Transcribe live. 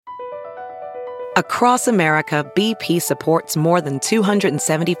Across America, BP supports more than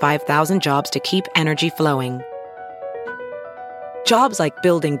 275,000 jobs to keep energy flowing. Jobs like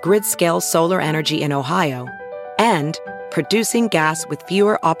building grid-scale solar energy in Ohio and producing gas with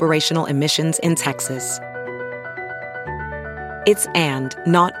fewer operational emissions in Texas. It's and,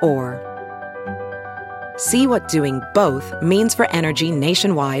 not or. See what doing both means for energy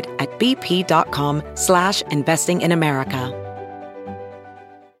nationwide at bp.com/investing in America.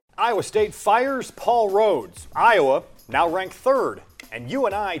 Iowa State fires Paul Rhodes. Iowa now ranked third. And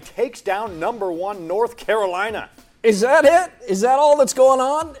UNI takes down number 1 North Carolina. Is that it? Is that all that's going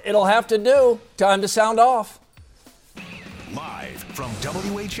on? It'll have to do. Time to sound off. Live from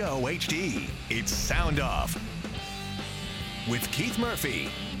WHO HD, it's Sound Off with Keith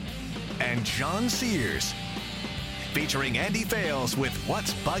Murphy and John Sears, featuring Andy Fales with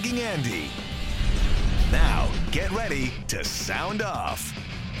What's Bugging Andy. Now, get ready to sound off.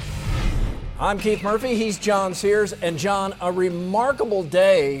 I'm Keith Murphy, he's John Sears, and John, a remarkable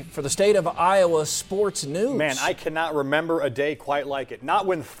day for the state of Iowa sports news. Man, I cannot remember a day quite like it. Not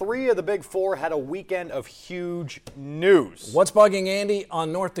when 3 of the Big 4 had a weekend of huge news. What's Bugging Andy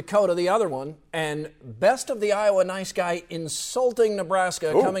on North Dakota, the other one, and Best of the Iowa Nice Guy insulting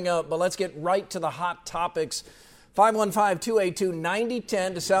Nebraska coming up, but let's get right to the hot topics.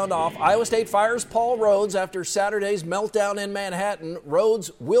 515-282-9010 to sound off. Iowa State fires Paul Rhodes after Saturday's meltdown in Manhattan.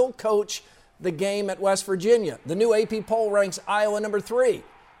 Rhodes will coach the game at West Virginia. The new AP poll ranks Iowa number 3.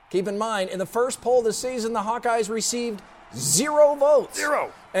 Keep in mind, in the first poll this season, the Hawkeyes received 0 votes.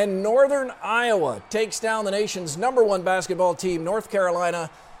 0. And Northern Iowa takes down the nation's number 1 basketball team, North Carolina.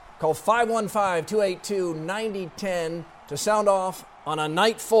 Call 515-282-9010 to sound off on a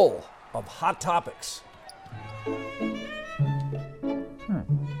night full of hot topics.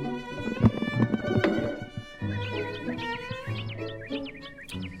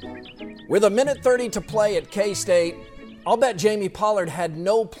 With 1:30 to play at K-State, I'll bet Jamie Pollard had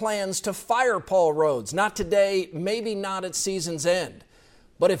no plans to fire Paul Rhodes. Not today, maybe not at season's end.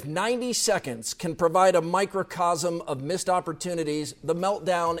 But if 90 seconds can provide a microcosm of missed opportunities, the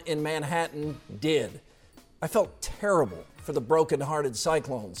meltdown in Manhattan did. I felt terrible for the broken-hearted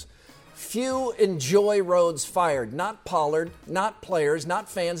Cyclones. Few enjoy Rhodes fired. Not Pollard, not players, not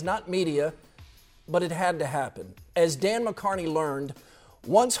fans, not media. But it had to happen. As Dan McCarney learned,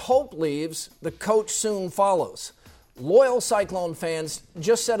 once hope leaves, the coach soon follows. Loyal Cyclone fans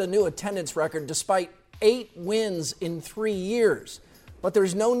just set a new attendance record despite 8 wins in 3 years. But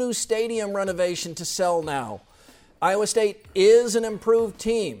there's no new stadium renovation to sell now. Iowa State is an improved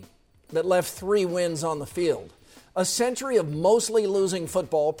team that left 3 wins on the field. A century of mostly losing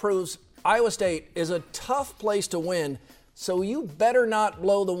football proves Iowa State is a tough place to win, so you better not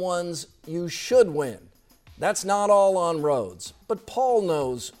blow the ones you should win. That's not all on Rhodes, but Paul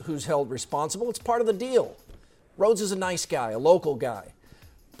knows who's held responsible. It's part of the deal. Rhodes is a nice guy, a local guy.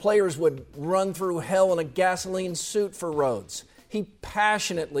 Players would run through hell in a gasoline suit for Rhodes. He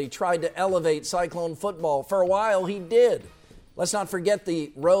passionately tried to elevate Cyclone football. For a while, he did. Let's not forget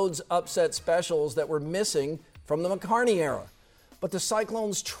the Rhodes upset specials that were missing from the McCarney era. But the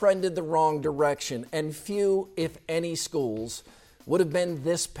Cyclones trended the wrong direction, and few, if any, schools would have been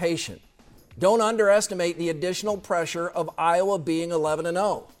this patient. Don't underestimate the additional pressure of Iowa being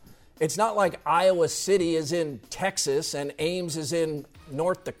 11-0. It's not like Iowa City is in Texas and Ames is in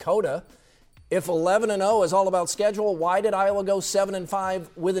North Dakota. If 11-0 is all about schedule, why did Iowa go 7-5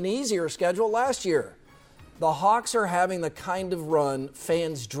 with an easier schedule last year? The Hawks are having the kind of run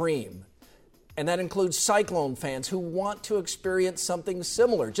fans dream. And that includes Cyclone fans who want to experience something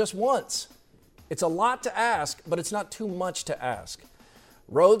similar just once. It's a lot to ask, but it's not too much to ask.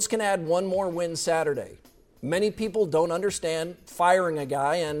 Rhodes can add 1 more win Saturday. Many people don't understand firing a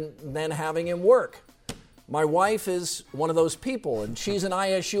guy and then having him work. My wife is one of those people, and she's an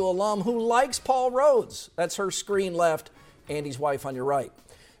ISU alum who likes Paul Rhodes. That's her screen left, Andy's wife on your right.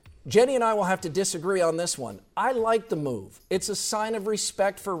 Jenny and I will have to disagree on this one. I like the move. It's a sign of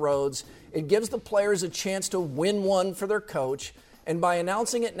respect for Rhodes. It gives the players a chance to win one for their coach, and by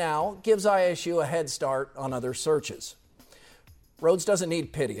announcing it now, gives ISU a head start on other searches. Rhodes doesn't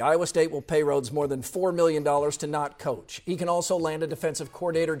need pity. Iowa State will pay Rhodes more than $4 million to not coach. He can also land a defensive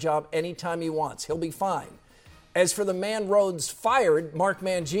coordinator job anytime he wants. He'll be fine. As for the man Rhodes fired, Mark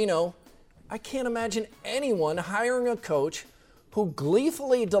Mangino, I can't imagine anyone hiring a coach who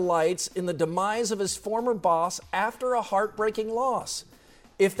gleefully delights in the demise of his former boss after a heartbreaking loss.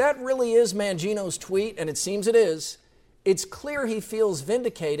 If that really is Mangino's tweet, and it seems it is, it's clear he feels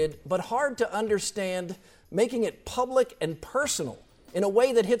vindicated, but hard to understand making it public and personal in a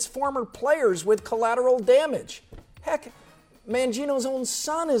way that hits former players with collateral damage. Heck, Mangino's own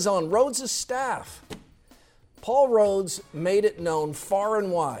son is on Rhodes' staff. Paul Rhodes made it known far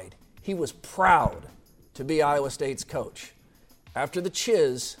and wide he was proud to be Iowa State's coach. After the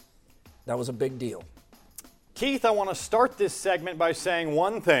Chiz, that was a big deal. Keith, I want to start this segment by saying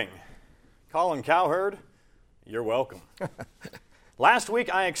one thing. Colin Cowherd, you're welcome. Last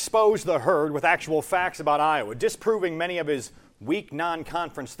week, I exposed the herd with actual facts about Iowa, disproving many of his weak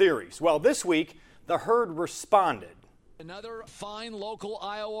non-conference theories. Well, this week, the herd responded. Another fine local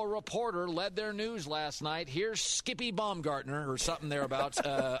Iowa reporter led their news last night. Here's Skippy Baumgartner, or something thereabouts,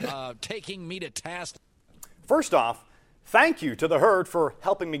 taking me to task. First off, thank you to the herd for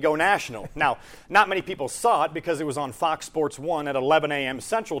helping me go national. Now, not many people saw it because it was on Fox Sports 1 at 11 a.m.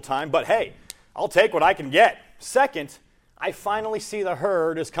 Central Time, but hey, I'll take what I can get. Second, I finally see the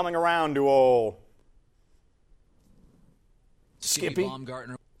herd is coming around to old Skippy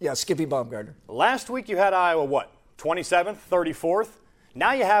Baumgartner. Yeah, Skippy Baumgartner. Last week you had Iowa, what, 27th, 34th?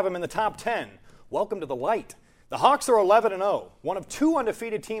 Now you have them in the top 10. Welcome to the light. The Hawks are 11-0, one of two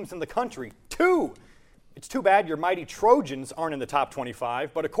undefeated teams in the country. Two! It's too bad your mighty Trojans aren't in the top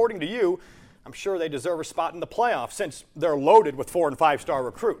 25, but according to you, I'm sure they deserve a spot in the playoffs since they're loaded with 4- and 5-star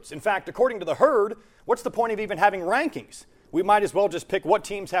recruits. In fact, according to the herd, what's the point of even having rankings? We might as well just pick what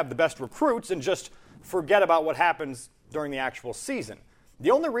teams have the best recruits and just forget about what happens during the actual season.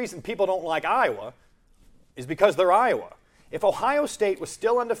 The only reason people don't like Iowa is because they're Iowa. If Ohio State was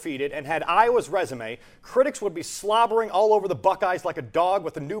still undefeated and had Iowa's resume, critics would be slobbering all over the Buckeyes like a dog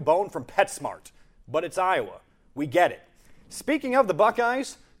with a new bone from PetSmart. But it's Iowa. We get it. Speaking of the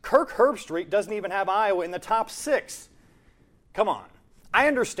Buckeyes, Kirk Herbstreit doesn't even have Iowa in the top 6. Come on. I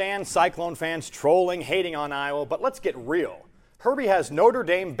understand Cyclone fans trolling, hating on Iowa, but let's get real. Herbie has Notre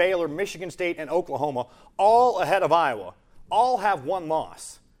Dame, Baylor, Michigan State, and Oklahoma all ahead of Iowa. All have one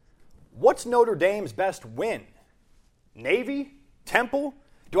loss. What's Notre Dame's best win? Navy? Temple?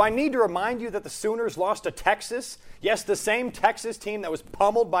 Do I need to remind you that the Sooners lost to Texas? Yes, the same Texas team that was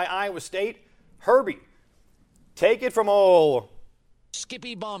pummeled by Iowa State? Herbie, take it from old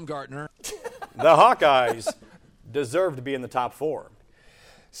Skippy Baumgartner. The Hawkeyes deserve to be in the top 4.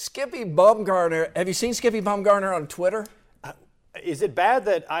 Skippy Baumgartner. Have you seen Skippy Baumgartner on Twitter? Is it bad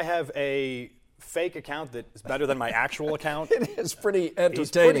that I have a fake account that is better than my actual account? It is pretty entertaining.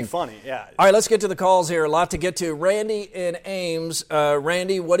 He's pretty funny, yeah. All right, let's get to the calls here. A lot to get to. Randy in Ames.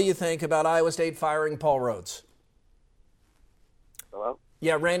 Randy, what do you think about Iowa State firing Paul Rhodes? Hello?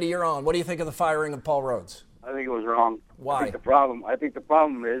 Yeah, Randy, you're on. What do you think of the firing of Paul Rhodes? I think it was wrong. Why? I think the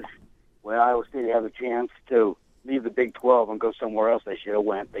problem is when Iowa State had a chance to leave the Big 12 and go somewhere else, they should have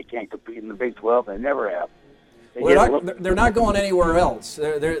went. They can't compete in the Big 12. They never have. They're not going anywhere else.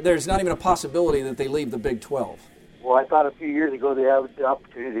 There's not even a possibility that they leave the Big 12. Well, I thought a few years ago they had the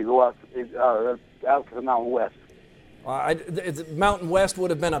opportunity to go out to the Mountain West. Mountain West would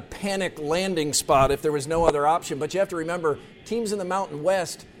have been a panic landing spot if there was no other option. But you have to remember, teams in the Mountain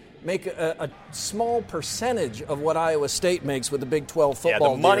West make a small percentage of what Iowa State makes with the Big 12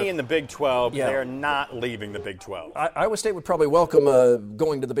 football. Yeah, the money in the Big 12, they're not leaving the Big 12. Iowa State would probably welcome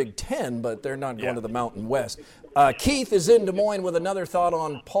going to the Big 10, but they're not going to the Mountain West. Keith is in Des Moines with another thought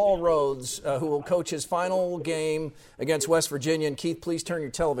on Paul Rhodes, who will coach his final game against West Virginia. And Keith, please turn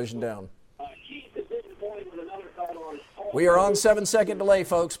your television down. We are on 7-second delay,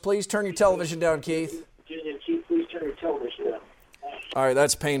 folks. Please turn your television down, Keith. All right,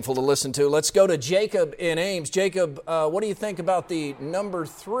 that's painful to listen to. Let's go to Jacob in Ames. Jacob, what do you think about the number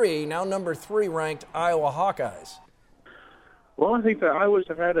 3 ranked Iowa Hawkeyes? Well, I think the Iowas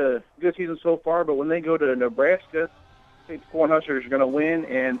have had a good season so far, but when they go to Nebraska, I think Cornhuskers are going to win,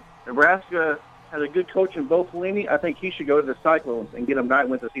 and Nebraska has a good coach in Bo Pelini. I think he should go to the Cyclones and get them 9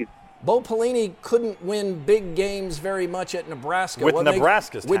 wins a season. Bo Pelini couldn't win big games very much at Nebraska. With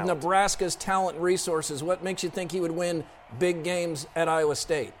Nebraska's talent and resources, what makes you think he would win big games at Iowa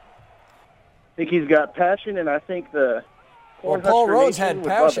State? I think he's got passion, and I think Paul Rhodes had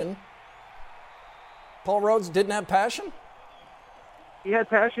passion. Paul Rhodes didn't have passion? He had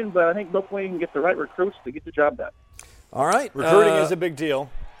passion, but I think Bo Pelini can get the right recruits to get the job done. All right. Recruiting is a big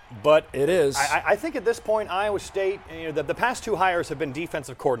deal. But it is. I think at this point, Iowa State, the past 2 hires have been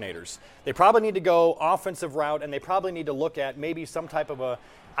defensive coordinators. They probably need to go offensive route, and they probably need to look at maybe some type of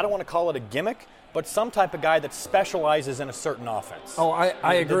I don't want to call it a gimmick, but some type of guy that specializes in a certain offense. Oh,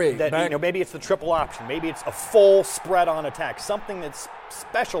 I agree. Maybe it's the triple option. Maybe it's a full spread on attack, something that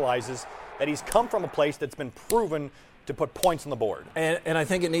specializes, that he's come from a place that's been proven to put points on the board. And I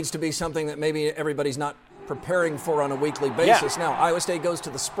think it needs to be something that maybe everybody's not preparing for on a weekly basis. Now, Iowa State goes to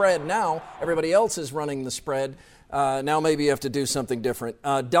the spread now. Everybody else is running the spread. Now maybe you have to do something different.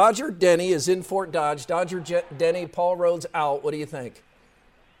 Dodger Denny is in Fort Dodge. Dodger Denny, Paul Rhodes out. What do you think?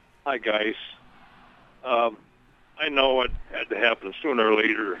 Hi, guys. I know it had to happen sooner or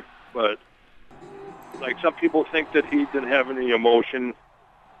later, but like some people think that he didn't have any emotion.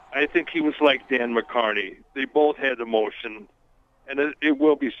 I think he was like Dan McCarney. They both had emotion, and it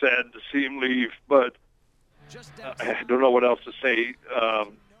will be sad to see him leave, but I don't know what else to say.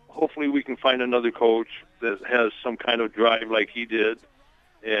 Hopefully we can find another coach that has some kind of drive like he did,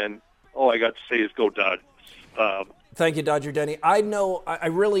 and all I got to say is go Dodgers. Thank you, Dodger Denny. I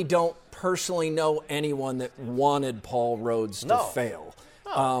really don't personally know anyone that wanted Paul Rhodes to fail.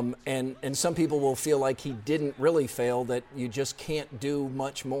 And some people will feel like he didn't really fail, that you just can't do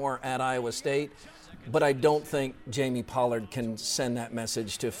much more at Iowa State. But I don't think Jamie Pollard can send that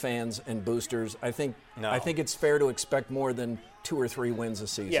message to fans and boosters. I think it's fair to expect more than 2 or 3 wins a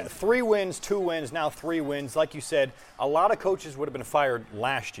season. Yeah, 3 wins, 2 wins, now 3 wins. Like you said, a lot of coaches would have been fired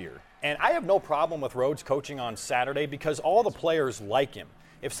last year. And I have no problem with Rhodes coaching on Saturday because all the players like him.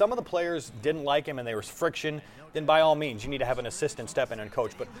 If some of the players didn't like him and there was friction, then by all means, you need to have an assistant step in and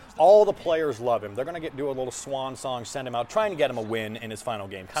coach. But all the players love him. They're going to do a little swan song, send him out, trying to get him a win in his final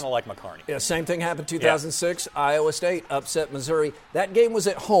game, kind of like McCarney. Yeah, same thing happened 2006. Yeah. Iowa State upset Missouri. That game was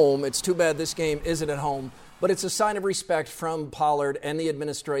at home. It's too bad this game isn't at home. But it's a sign of respect from Pollard and the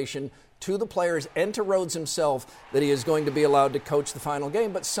administration to the players and to Rhodes himself that he is going to be allowed to coach the final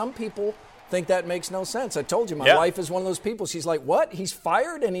game. But some people think that makes no sense. I told you, my wife is one of those people. She's like, what? He's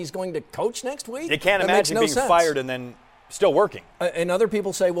fired and he's going to coach next week? You can't imagine being fired and then still working. And other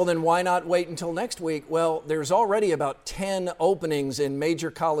people say, well, then why not wait until next week? Well, there's already about 10 openings in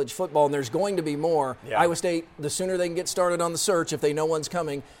major college football, and there's going to be more. Yeah. Iowa State, the sooner they can get started on the search, if they know one's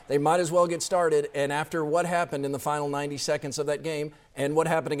coming, they might as well get started. And after what happened in the final 90 seconds of that game and what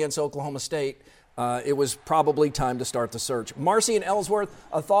happened against Oklahoma State, it was probably time to start the search. Marcy and Ellsworth,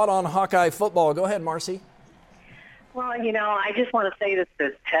 a thought on Hawkeye football. Go ahead, Marcy. Well, I just want to say this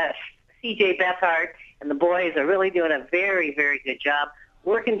to C.J. Beathard and the boys are really doing a very, very good job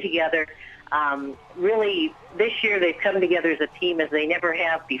working together. Really, this year they've come together as a team as they never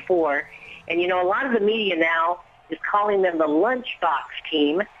have before. And, a lot of the media now is calling them the lunchbox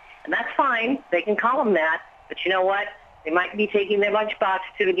team, and that's fine. They can call them that. But you know what? They might be taking their lunchbox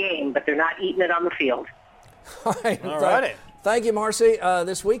to the game, but they're not eating it on the field. All right. Thank you, Marcy.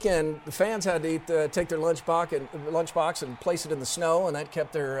 This weekend, the fans had to take their lunchbox and place it in the snow, and that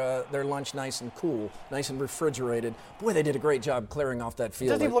kept their lunch nice and cool, nice and refrigerated. Boy, they did a great job clearing off that field.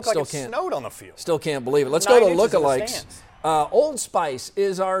 It doesn't even look like it snowed on the field. Still can't believe it. Let's go to lookalikes. Old Spice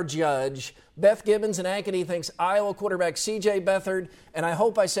is our judge. Beth Gibbons in Ankeny thinks Iowa quarterback C.J. Beathard, and I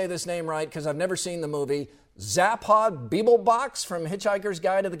hope I say this name right because I've never seen the movie, Zaphod Beeblebox from Hitchhiker's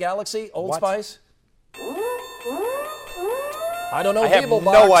Guide to the Galaxy. Old Spice? I don't know. I have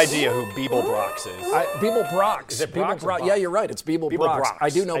no idea who Beeblebrox is. Beeblebrox. Is it Brox? Yeah, you're right. It's Beeblebrox. I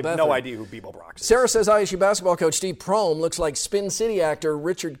do know Beathard. I have no idea who Beeblebrox is. Sarah says ISU basketball coach Steve Prohm looks like Spin City actor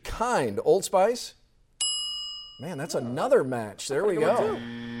Richard Kind. Old Spice? Man, that's another match. There we go.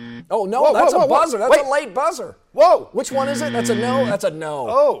 Oh, no, that's a buzzer. That's a late buzzer. Whoa. Which one is it? That's a no? That's a no.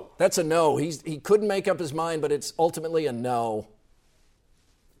 Oh. That's a no. He couldn't make up his mind, but it's ultimately a no.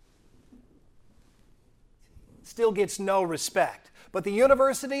 Still gets no respect. But the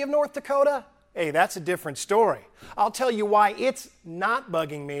University of North Dakota, hey, that's a different story. I'll tell you why it's not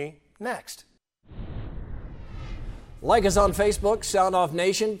bugging me next. Like us on Facebook, SoundOFF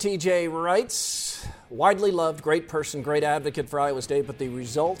Nation. TJ writes, widely loved, great person, great advocate for Iowa State, but the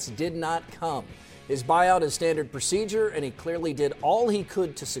results did not come. His buyout is standard procedure, and he clearly did all he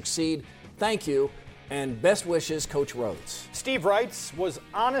could to succeed. Thank you, and best wishes, Coach Rhodes. Steve writes, was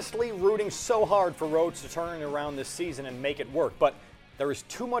honestly rooting so hard for Rhodes to turn it around this season and make it work, but there is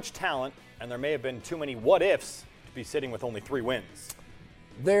too much talent, and there may have been too many what-ifs to be sitting with only 3 wins.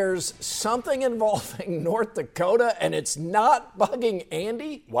 There's something involving North Dakota, and it's not bugging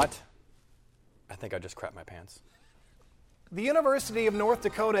Andy? What? I think I just crapped my pants. The University of North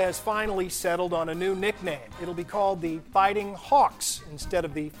Dakota has finally settled on a new nickname. It'll be called the Fighting Hawks instead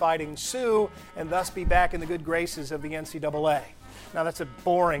of the Fighting Sioux, and thus be back in the good graces of the NCAA. Now, that's a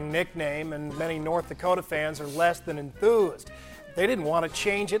boring nickname, and many North Dakota fans are less than enthused. They didn't want to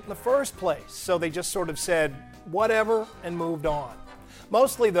change it in the first place, so they just sort of said, whatever, and moved on.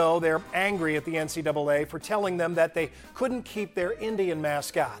 Mostly, though, they're angry at the NCAA for telling them that they couldn't keep their Indian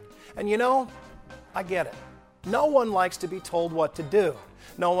mascot. And I get it. No one likes to be told what to do.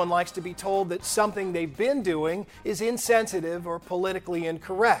 No one likes to be told that something they've been doing is insensitive or politically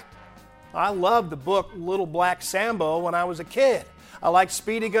incorrect. I loved the book Little Black Sambo when I was a kid. I liked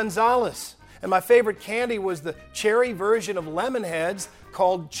Speedy Gonzales. And my favorite candy was the cherry version of Lemonheads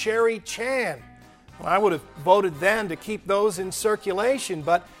called Cherry Chan. I would have voted then to keep those in circulation,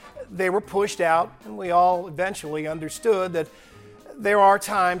 but they were pushed out, and we all eventually understood that there are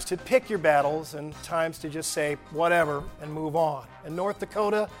times to pick your battles and times to just say whatever and move on. In North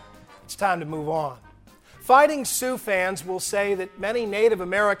Dakota, it's time to move on. Fighting Sioux fans will say that many Native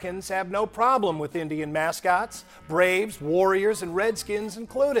Americans have no problem with Indian mascots, Braves, Warriors, and Redskins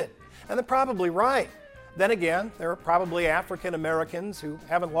included. And they're probably right. Then again, there are probably African Americans who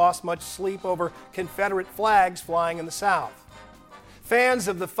haven't lost much sleep over Confederate flags flying in the South. Fans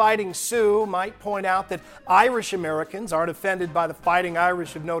of the Fighting Sioux might point out that Irish Americans aren't offended by the Fighting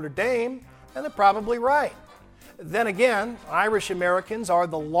Irish of Notre Dame, and they're probably right. Then again, Irish Americans are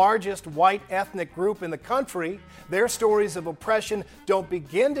the largest white ethnic group in the country. Their stories of oppression don't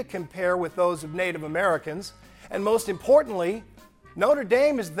begin to compare with those of Native Americans. And most importantly, Notre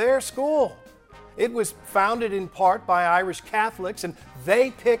Dame is their school. It was founded in part by Irish Catholics, and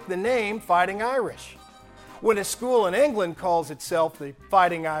they picked the name Fighting Irish. When a school in England calls itself the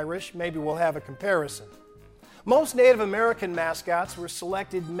Fighting Irish, maybe we'll have a comparison. Most Native American mascots were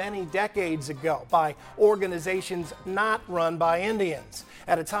selected many decades ago by organizations not run by Indians,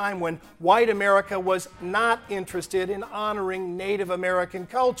 at a time when white America was not interested in honoring Native American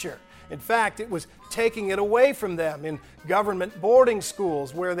culture. In fact, it was taking it away from them in government boarding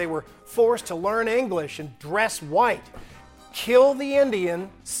schools where they were forced to learn English and dress white. Kill the Indian,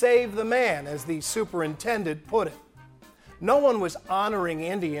 save the man, as the superintendent put it. No one was honoring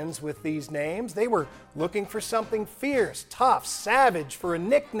Indians with these names. They were looking for something fierce, tough, savage for a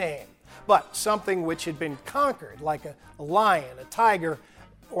nickname, but something which had been conquered, like a lion, a tiger,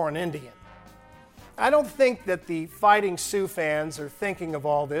 or an Indian. I don't think that the Fighting Sioux fans are thinking of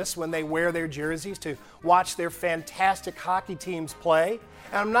all this when they wear their jerseys to watch their fantastic hockey teams play,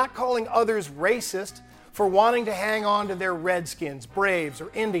 and I'm not calling others racist for wanting to hang on to their Redskins, Braves,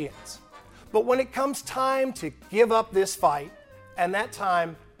 or Indians. But when it comes time to give up this fight, and that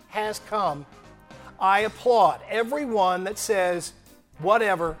time has come, I applaud everyone that says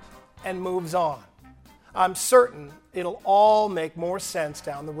whatever and moves on. I'm certain it'll all make more sense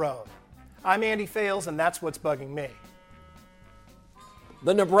down the road. I'm Andy Fales, and that's what's bugging me.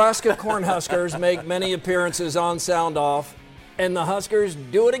 The Nebraska Cornhuskers make many appearances on Sound Off, and the Huskers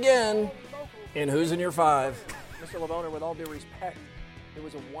do it again in Who's in Your Five. Mr. Lavoner, with all due respect, it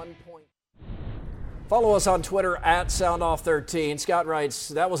was a 1 point. Follow us on Twitter at SoundOff13. Scott writes,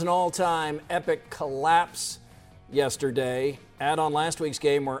 that was an all-time epic collapse yesterday. Add on last week's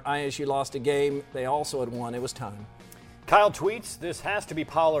game where ISU lost a game they also had won. It was time. Kyle tweets, this has to be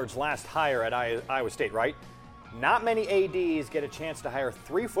Pollard's last hire at Iowa State, right? Not many ADs get a chance to hire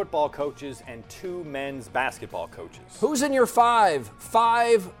 3 football coaches and 2 men's basketball coaches. Who's in your 5?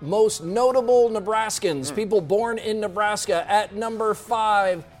 5 most notable Nebraskans, people born in Nebraska. At number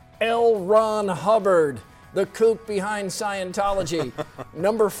 5, L. Ron Hubbard, the kook behind Scientology.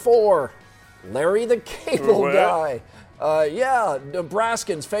 Number 4, Larry the Cable Guy.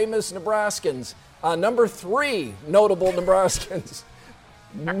 Nebraskans, famous Nebraskans. Number 3, notable Nebraskans,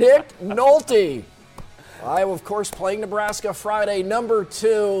 Nick Nolte. Iowa, of course, playing Nebraska Friday. Number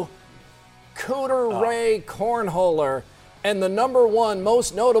 2, Cooter Ray Cornholer. And the number 1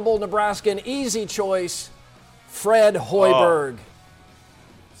 most notable Nebraskan, easy choice, Fred Hoiberg.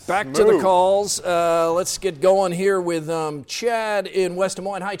 Back to the calls. Let's get going here with Chad in West Des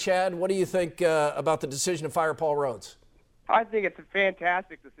Moines. Hi, Chad. What do you think about the decision to fire Paul Rhodes? I think it's a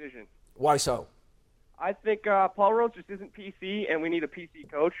fantastic decision. Why so? I think Paul Rhodes just isn't PC, and we need a PC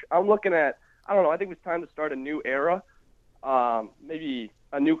coach. I'm looking at, I don't know, I think it's time to start a new era. Maybe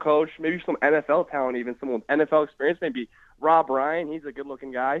a new coach, maybe some NFL talent even, someone with NFL experience, maybe Rob Ryan. He's a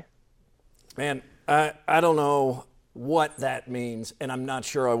good-looking guy. Man, I don't know what that means, and I'm not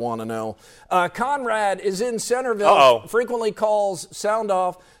sure I want to know. Conrad is in Centerville, frequently calls Sound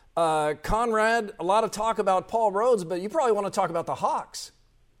Off. Conrad, a lot of talk about Paul Rhodes, but you probably want to talk about the Hawks.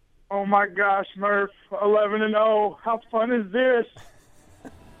 Oh my gosh, Murph, 11-0. How fun is this?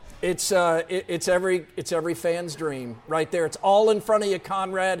 It's every fan's dream right there. It's all in front of you,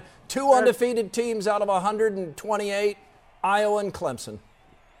 Conrad. 2 undefeated teams out of 128, Iowa and Clemson.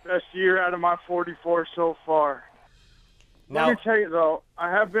 Best year out of my 44 so far. Let me tell you, though, I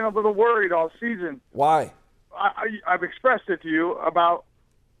have been a little worried all season. Why? I've expressed it to you about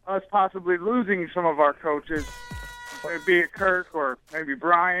us possibly losing some of our coaches, be it Kirk or maybe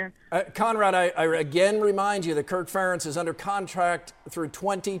Brian. Conrad, I again remind you that Kirk Ferentz is under contract through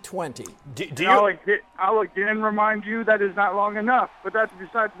 2020. I'll again remind you that is not long enough, but that's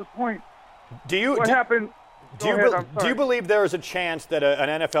besides the point. Do you what happened? Do you believe there is a chance that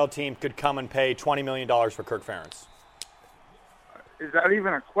an NFL team could come and pay $20 million for Kirk Ferentz? Is that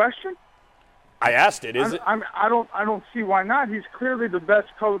even a question? I asked it. Is it? I don't see why not. He's clearly the best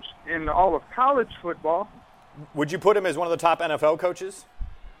coach in all of college football. Would you put him as one of the top NFL coaches?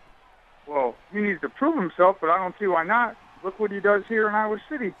 Well, he needs to prove himself, but I don't see why not. Look what he does here in Iowa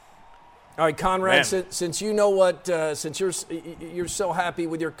City. All right, Conrad, since you know what, since you're so happy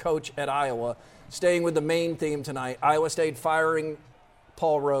with your coach at Iowa, staying with the main theme tonight, Iowa State firing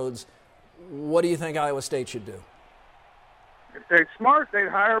Paul Rhodes, what do you think Iowa State should do? If they're smart, they'd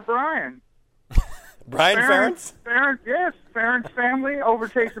hire Brian. Brian Ferentz? Yes. Ferentz family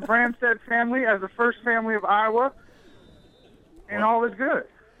overtakes the Branstad family as the first family of Iowa, and all is good.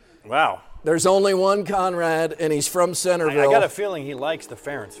 Wow. There's only one Conrad, and he's from Centerville. I got a feeling he likes the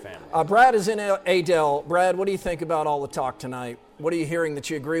Ferentz family. Brad is in Adel. Brad, what do you think about all the talk tonight? What are you hearing that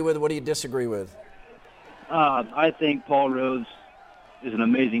you agree with? What do you disagree with? I think Paul Rhodes is an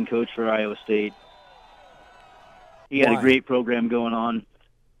amazing coach for Iowa State. He had a great program going on.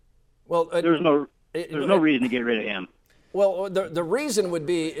 Well, there's no reason to get rid of him. Well, the reason would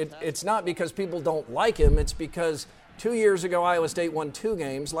be it's not because people don't like him. It's because 2 years ago Iowa State won 2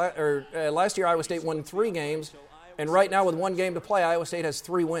 games. Last year Iowa State won 3 games. And right now with 1 game to play, Iowa State has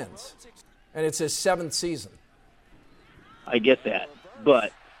 3 wins. And it's his 7th season. I get that.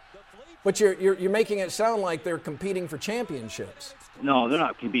 But you're making it sound like they're competing for championships. No, they're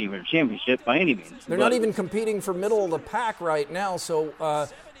not competing for a championship by any means. They're not even competing for middle of the pack right now. So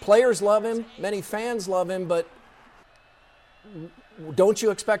players love him, many fans love him, but don't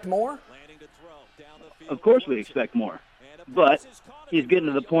you expect more? Of course we expect more. But he's getting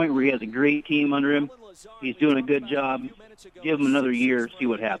to the point where he has a great team under him. He's doing a good job. Give him another year, see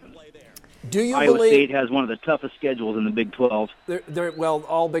what happens. Iowa State has one of the toughest schedules in the Big 12. Well,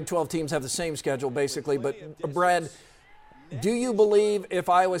 all Big 12 teams have the same schedule, basically. But, Brad, do you believe if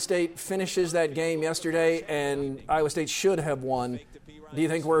Iowa State finishes that game yesterday and Iowa State should have won, do you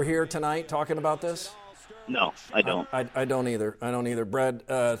think we're here tonight talking about this? No, I don't. I don't either. I don't either. Brad,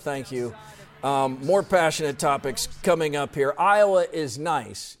 thank you. More passionate topics coming up here. Iowa is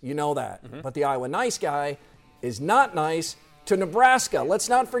nice. You know that. Mm-hmm. But the Iowa nice guy is not nice to Nebraska. Let's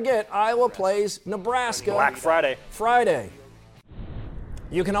not forget, Iowa plays Nebraska. Black Friday.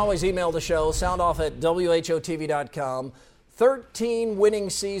 You can always email the show, soundoff@whotv.com. 13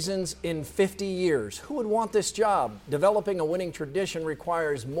 winning seasons in 50 years. Who would want this job? Developing a winning tradition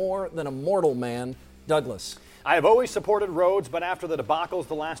requires more than a mortal man. Douglas. I have always supported Rhodes, but after the debacles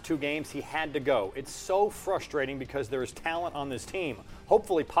the last 2 games, he had to go. It's so frustrating because there is talent on this team.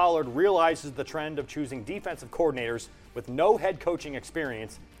 Hopefully Pollard realizes the trend of choosing defensive coordinators with no head coaching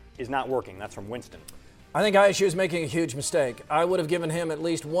experience is not working. That's from Winston. I think ISU is making a huge mistake. I would have given him at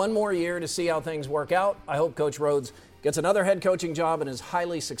least 1 more year to see how things work out. I hope Coach Rhodes gets another head coaching job and is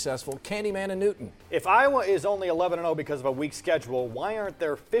highly successful. Candyman in Newton. If Iowa is only 11-0 because of a weak schedule, why aren't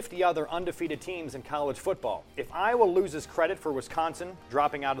there 50 other undefeated teams in college football? If Iowa loses credit for Wisconsin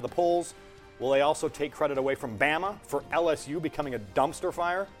dropping out of the polls, will they also take credit away from Bama for LSU becoming a dumpster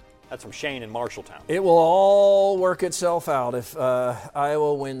fire? That's from Shane in Marshalltown. It will all work itself out if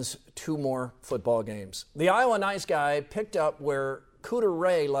Iowa wins 2 more football games. The Iowa nice guy picked up where Cooter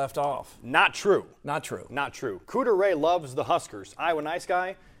Ray left off. Not true. Not true. Not true. Cooter Ray loves the Huskers. Iowa nice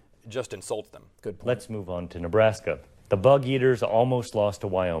guy just insults them. Good point. Let's move on to Nebraska. The Bug Eaters almost lost to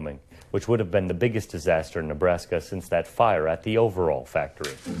Wyoming, which would have been the biggest disaster in Nebraska since that fire at the overall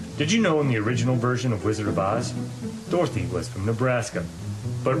factory. Did you know in the original version of Wizard of Oz, Dorothy was from Nebraska,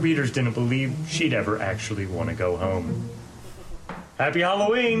 but readers didn't believe she'd ever actually want to go home. Happy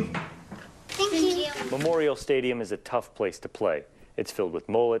Halloween! Thank you. Memorial Stadium is a tough place to play. It's filled with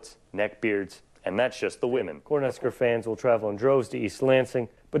mullets, neckbeards, and that's just the women. Cornhusker fans will travel in droves to East Lansing,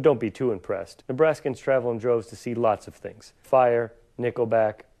 but don't be too impressed. Nebraskans travel in droves to see lots of things. Fire,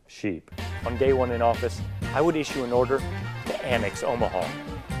 Nickelback, sheep. On day 1 in office, I would issue an order to annex Omaha,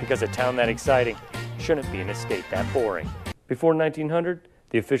 because a town that exciting shouldn't be in a state that boring. Before 1900,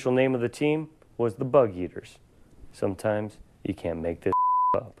 the official name of the team was the Bug Eaters. Sometimes you can't make this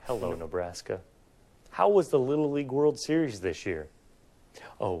up. Hello, Nebraska. How was the Little League World Series this year?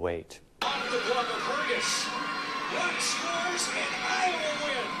 Oh, wait. On the block of Fergus. One scores and Iowa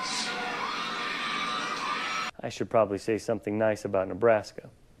wins. I should probably say something nice about Nebraska.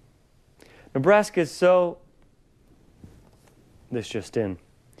 Nebraska is so... This just in.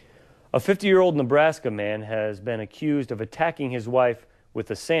 A 50-year-old Nebraska man has been accused of attacking his wife with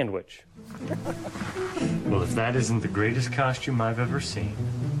a sandwich. Well, if that isn't the greatest costume I've ever seen.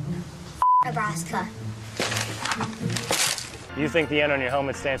 Nebraska. You think the N on your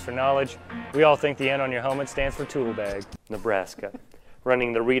helmet stands for knowledge? We all think the N on your helmet stands for tool bag. Nebraska,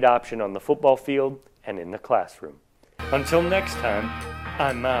 running the read option on the football field and in the classroom. Until next time,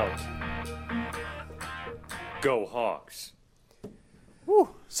 I'm out. Go Hawks.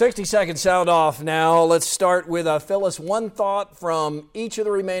 60-second sound off now. Let's start with Phyllis. One thought from each of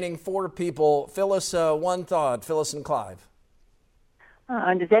the remaining four people. Phyllis, one thought. Phyllis and Clive.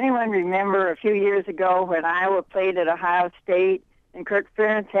 Does anyone remember a few years ago when Iowa played at Ohio State and Kirk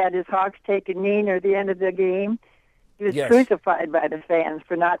Ferentz had his Hawks take a knee near the end of the game? He was crucified by the fans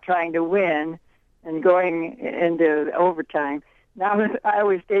for not trying to win and going into overtime. Now the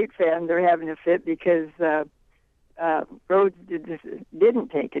Iowa State fans are having a fit because Rhodes didn't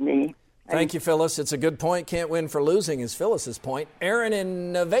take a knee. Thank you, Phyllis. It's a good point. Can't win for losing is Phyllis's point. Aaron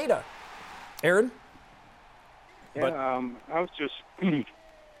in Nevada. Aaron? Yeah, I was just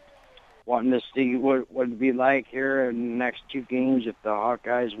wanting to see what it'd be like here in the next two games if the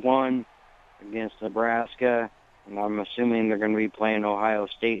Hawkeyes won against Nebraska, and I'm assuming they're going to be playing Ohio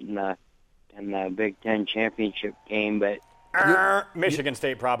State in the Big Ten championship game. But Michigan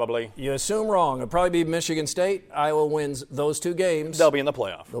State probably. You assume wrong. It'll probably be Michigan State. Iowa wins those two games. They'll be in the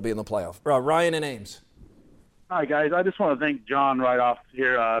playoff. Ryan and Ames. Hi, guys. I just want to thank John right off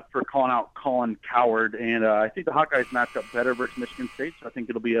here for calling out Colin Coward. And I think the Hawkeyes match up better versus Michigan State, so I think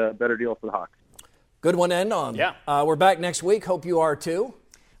it'll be a better deal for the Hawks. Good one to end on. Yeah. We're back next week. Hope you are too.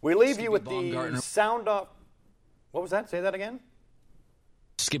 We leave you with the sound off. What was that? Say that again.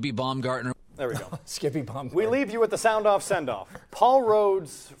 Skippy Baumgartner. There we go. Skippy Baumgartner. We leave you with the sound off send off. Paul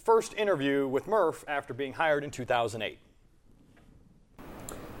Rhodes' first interview with Murph after being hired in 2008.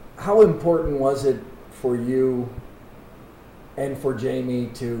 How important was it for you and for Jamie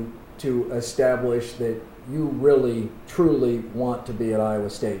to establish that you really, truly want to be at Iowa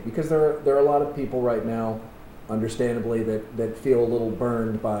State? Because there are a lot of people right now, understandably, that feel a little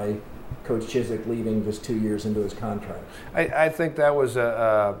burned by Coach Chizik leaving just 2 years into his contract. I think that was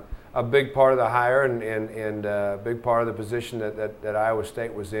a big part of the hire and a big part of the position that Iowa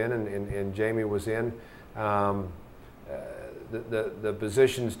State was in and Jamie was in. The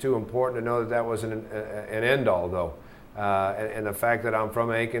position's too important to know that wasn't an end-all, though. And the fact that I'm from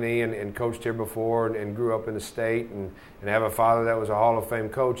Ankeny and coached here before and grew up in the state and have a father that was a Hall of Fame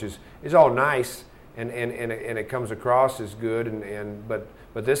coach is all nice and it comes across as good.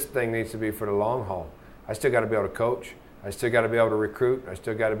 But this thing needs to be for the long haul. I still got to be able to coach. I still got to be able to recruit. I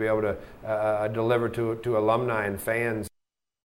still got to be able to deliver to alumni and fans.